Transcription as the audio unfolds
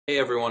Hey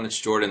everyone, it's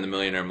Jordan, the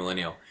Millionaire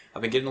Millennial.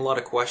 I've been getting a lot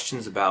of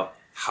questions about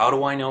how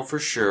do I know for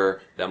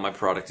sure that my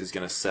product is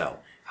going to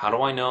sell? How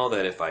do I know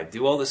that if I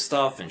do all this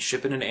stuff and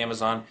ship it into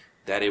Amazon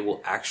that it will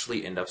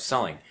actually end up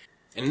selling?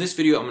 In this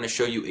video, I'm going to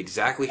show you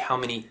exactly how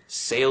many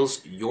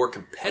sales your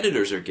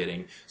competitors are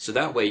getting, so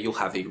that way you'll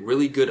have a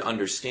really good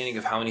understanding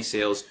of how many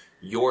sales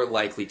you're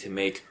likely to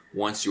make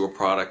once your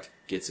product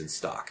gets in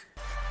stock.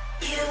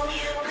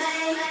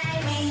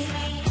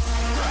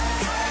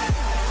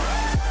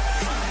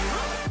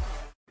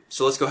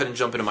 So let's go ahead and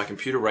jump into my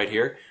computer right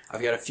here.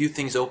 I've got a few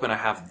things open. I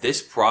have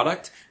this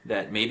product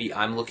that maybe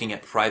I'm looking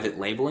at private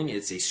labeling.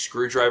 It's a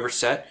screwdriver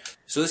set.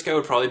 So this guy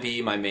would probably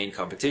be my main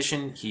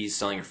competition. He's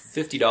selling it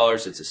for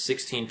 $50. It's a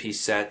 16-piece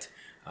set.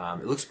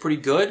 It looks pretty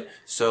good,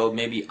 so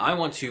maybe I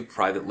want to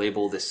private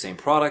label this same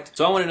product.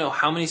 So I want to know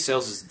how many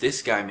sales is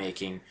this guy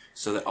making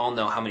so that I'll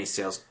know how many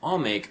sales I'll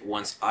make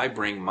once I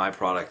bring my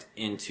product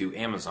into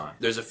Amazon.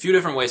 There's a few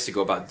different ways to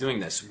go about doing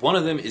this. One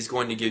of them is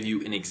going to give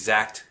you an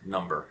exact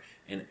number,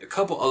 and a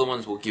couple other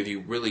ones will give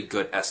you really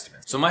good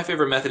estimates. So my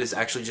favorite method is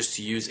actually just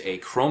to use a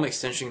Chrome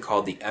extension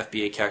called the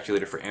FBA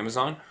calculator for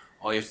Amazon.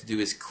 All you have to do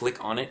is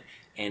click on it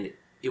and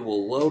it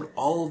will load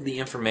all of the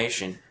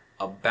information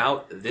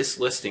about this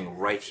listing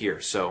right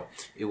here. So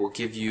it will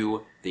give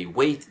you the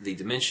weight, the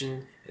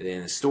dimension,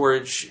 and the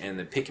storage, and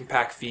the pick and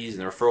pack fees,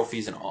 and the referral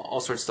fees, and all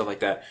sorts of stuff like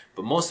that.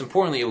 But most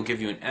importantly, it will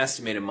give you an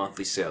estimated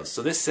monthly sales.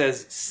 So this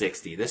says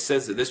 60. This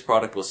says that this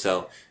product will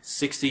sell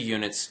 60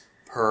 units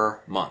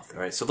per month. All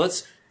right, so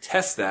let's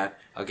test that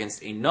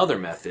against another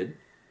method,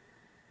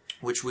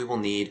 which we will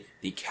need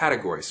the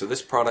category. So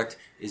this product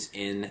is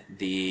in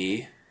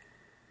the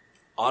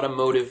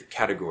automotive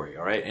category,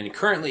 all right? And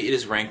currently it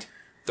is ranked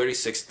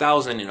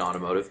 36,000 in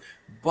automotive,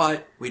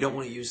 but we don't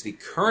want to use the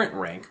current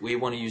rank. We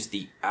want to use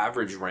the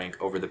average rank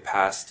over the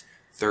past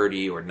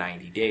 30 or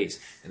 90 days.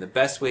 And the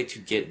best way to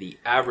get the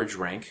average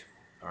rank,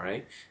 all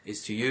right,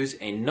 is to use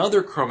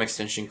another Chrome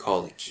extension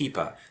called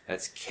Keepa.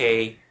 That's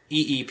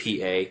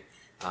K-E-E-P-A.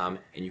 And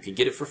you can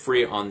get it for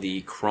free on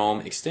the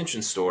Chrome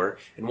extension store.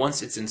 And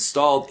once it's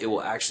installed, it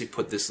will actually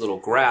put this little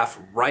graph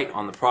right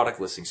on the product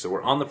listing. So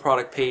we're on the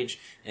product page,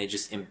 and it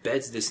just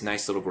embeds this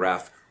nice little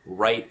graph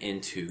right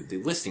into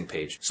the listing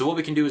page. So what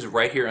we can do is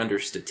right here under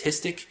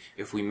statistic,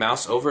 if we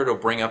mouse over it, it'll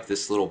bring up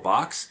this little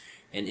box.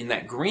 And in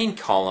that green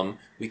column,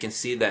 we can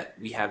see that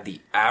we have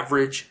the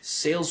average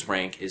sales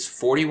rank is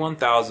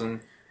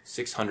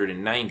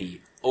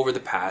 41,690 over the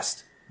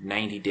past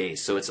 90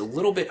 days. So it's a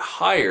little bit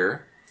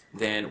higher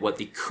than what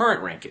the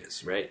current rank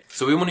is, right?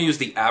 So we want to use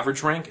the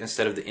average rank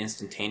instead of the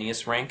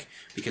instantaneous rank,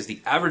 because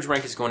the average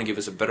rank is going to give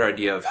us a better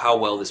idea of how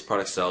well this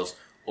product sells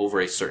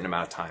over a certain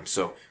amount of time.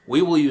 So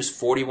we will use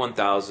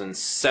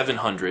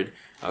 41,700.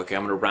 Okay,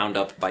 I'm going to round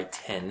up by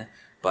 10,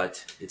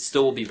 but it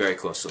still will be very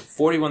close. So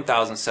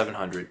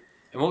 41,700.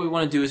 And what we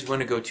want to do is we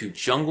want to go to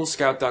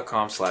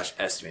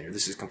junglescout.com/estimator.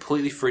 This is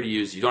completely free to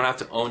use. You don't have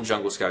to own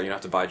Jungle Scout. You don't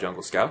have to buy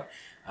Jungle Scout.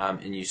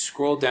 And you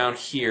scroll down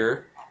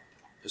here.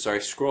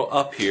 Scroll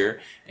up here,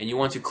 and you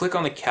want to click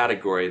on the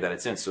category that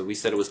it's in. So we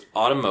said it was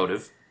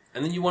automotive,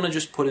 and then you want to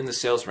just put in the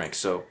sales rank.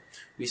 So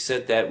we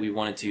said that we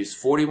wanted to use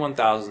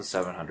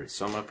 41,700.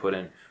 So I'm going to put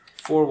in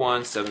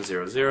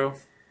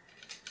 41700,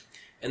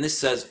 and this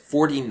says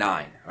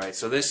 49. All right,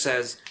 so this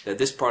says that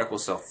this product will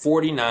sell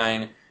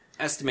 49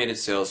 estimated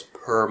sales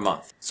per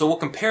month. So we'll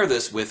compare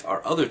this with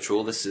our other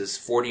tool. This is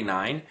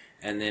 49,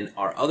 and then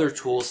our other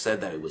tool said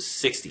that it was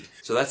 60.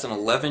 So that's an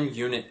 11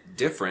 unit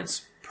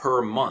difference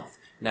per month.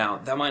 Now,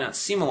 that might not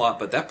seem a lot,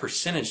 but that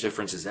percentage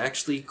difference is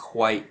actually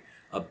quite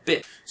a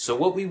bit. So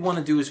what we want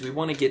to do is we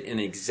want to get an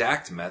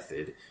exact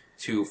method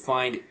to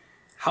find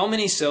how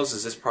many sales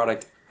is this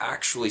product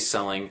actually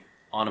selling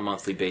on a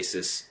monthly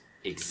basis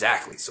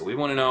exactly. So we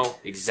want to know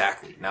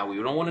exactly. Now, we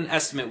don't want an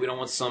estimate. We don't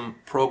want some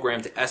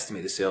program to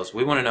estimate the sales.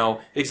 We want to know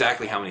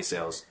exactly how many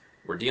sales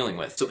we're dealing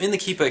with. So in the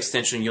Keepa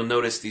extension, you'll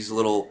notice these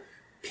little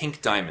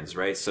pink diamonds,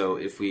 right? So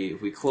if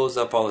we close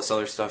up all this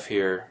other stuff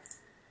here,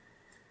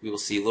 we will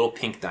see little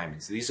pink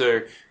diamonds. These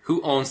are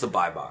who owns the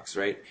buy box,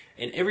 right?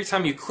 And every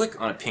time you click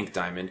on a pink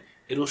diamond,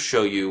 it'll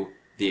show you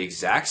the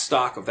exact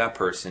stock of that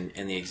person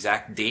and the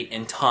exact date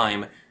and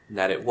time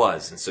that it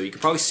was. And so you can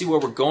probably see where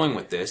we're going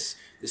with this.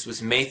 This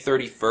was May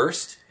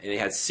 31st, and they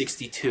had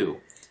 62.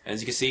 And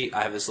as you can see,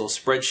 I have this little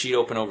spreadsheet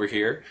open over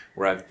here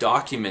where I've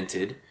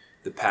documented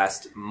the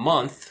past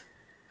month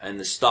and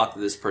the stock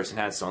that this person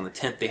had. So on the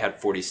 10th, they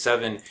had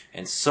 47,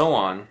 and so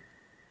on.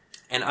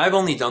 And I've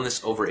only done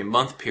this over a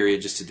month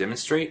period just to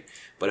demonstrate,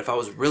 but if I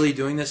was really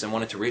doing this and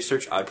wanted to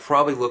research, I'd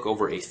probably look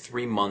over a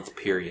 3-month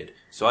period.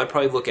 So I'd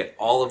probably look at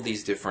all of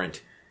these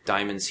different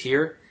diamonds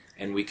here,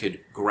 and we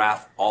could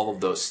graph all of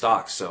those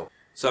stocks. So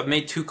I've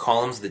made 2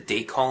 columns, the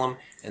date column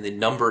and the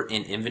number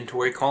in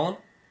inventory column.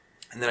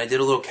 And then I did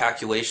a little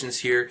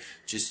calculations here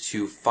just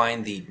to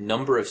find the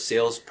number of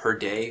sales per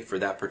day for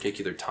that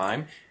particular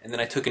time. And then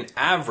I took an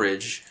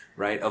average,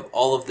 right, of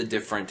all of the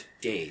different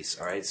days.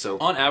 All right, so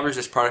on average,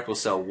 this product will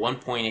sell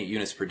 1.8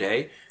 units per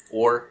day,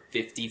 or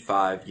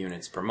 55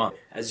 units per month.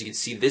 As you can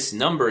see, this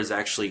number is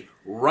actually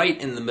right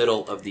in the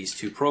middle of these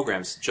two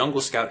programs.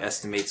 Jungle Scout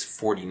estimates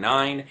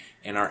 49,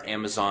 and our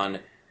Amazon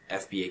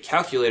FBA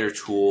calculator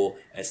tool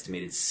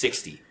estimated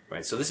 60,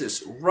 right? So this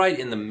is right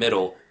in the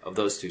middle of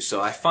those two.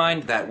 So I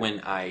find that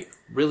when I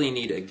really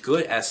need a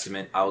good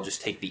estimate, I'll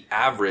just take the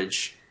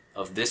average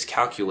of this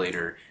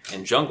calculator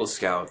and Jungle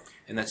Scout,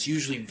 and that's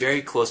usually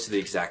very close to the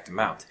exact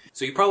amount.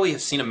 So you probably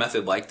have seen a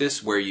method like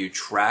this where you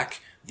track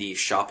the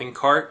shopping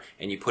cart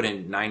and you put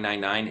in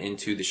 999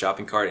 into the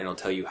shopping cart and it'll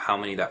tell you how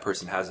many that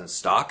person has in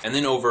stock. And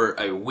then over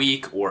a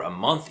week or a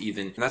month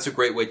even, and that's a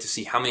great way to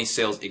see how many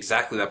sales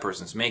exactly that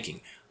person's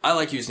making. I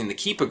like using the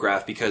Keepa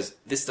graph because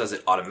this does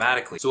it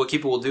automatically. So what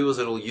Keepa will do is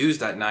it'll use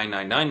that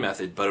 999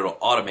 method, but it'll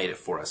automate it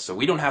for us. So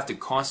we don't have to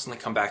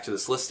constantly come back to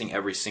this listing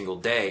every single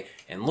day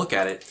and look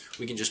at it.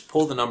 We can just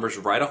pull the numbers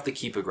right off the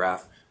Keepa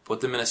graph,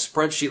 put them in a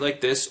spreadsheet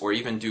like this, or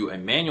even do a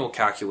manual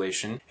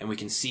calculation, and we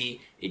can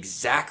see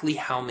exactly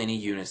how many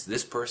units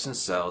this person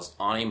sells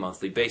on a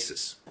monthly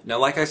basis. Now,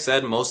 like I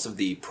said, most of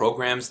the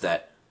programs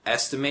that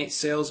estimate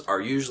sales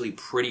are usually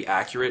pretty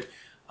accurate.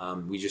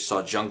 We just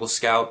saw Jungle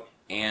Scout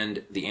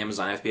and the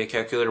Amazon FBA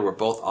calculator were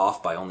both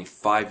off by only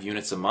 5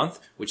 units a month,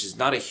 which is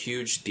not a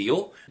huge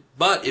deal.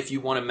 But if you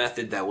want a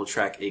method that will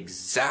track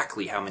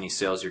exactly how many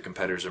sales your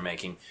competitors are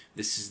making,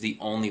 this is the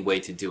only way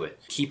to do it.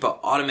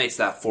 Keepa automates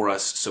that for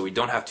us so we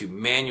don't have to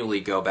manually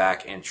go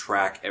back and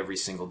track every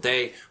single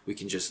day. We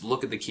can just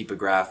look at the Keepa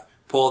graph,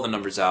 pull all the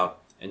numbers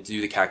out, and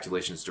do the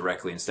calculations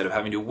directly. Instead of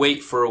having to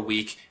wait for a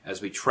week as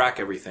we track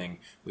everything,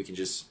 we can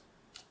just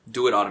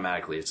do it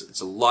automatically. It's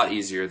a lot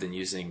easier than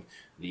using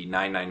the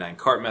 999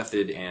 cart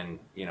method and,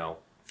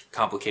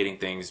 complicating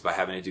things by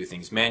having to do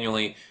things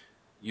manually.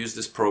 Use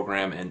this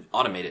program and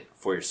automate it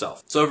for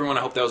yourself. So everyone,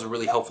 I hope that was a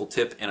really helpful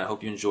tip, and I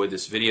hope you enjoyed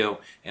this video,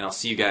 and I'll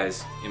see you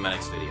guys in my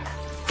next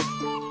video.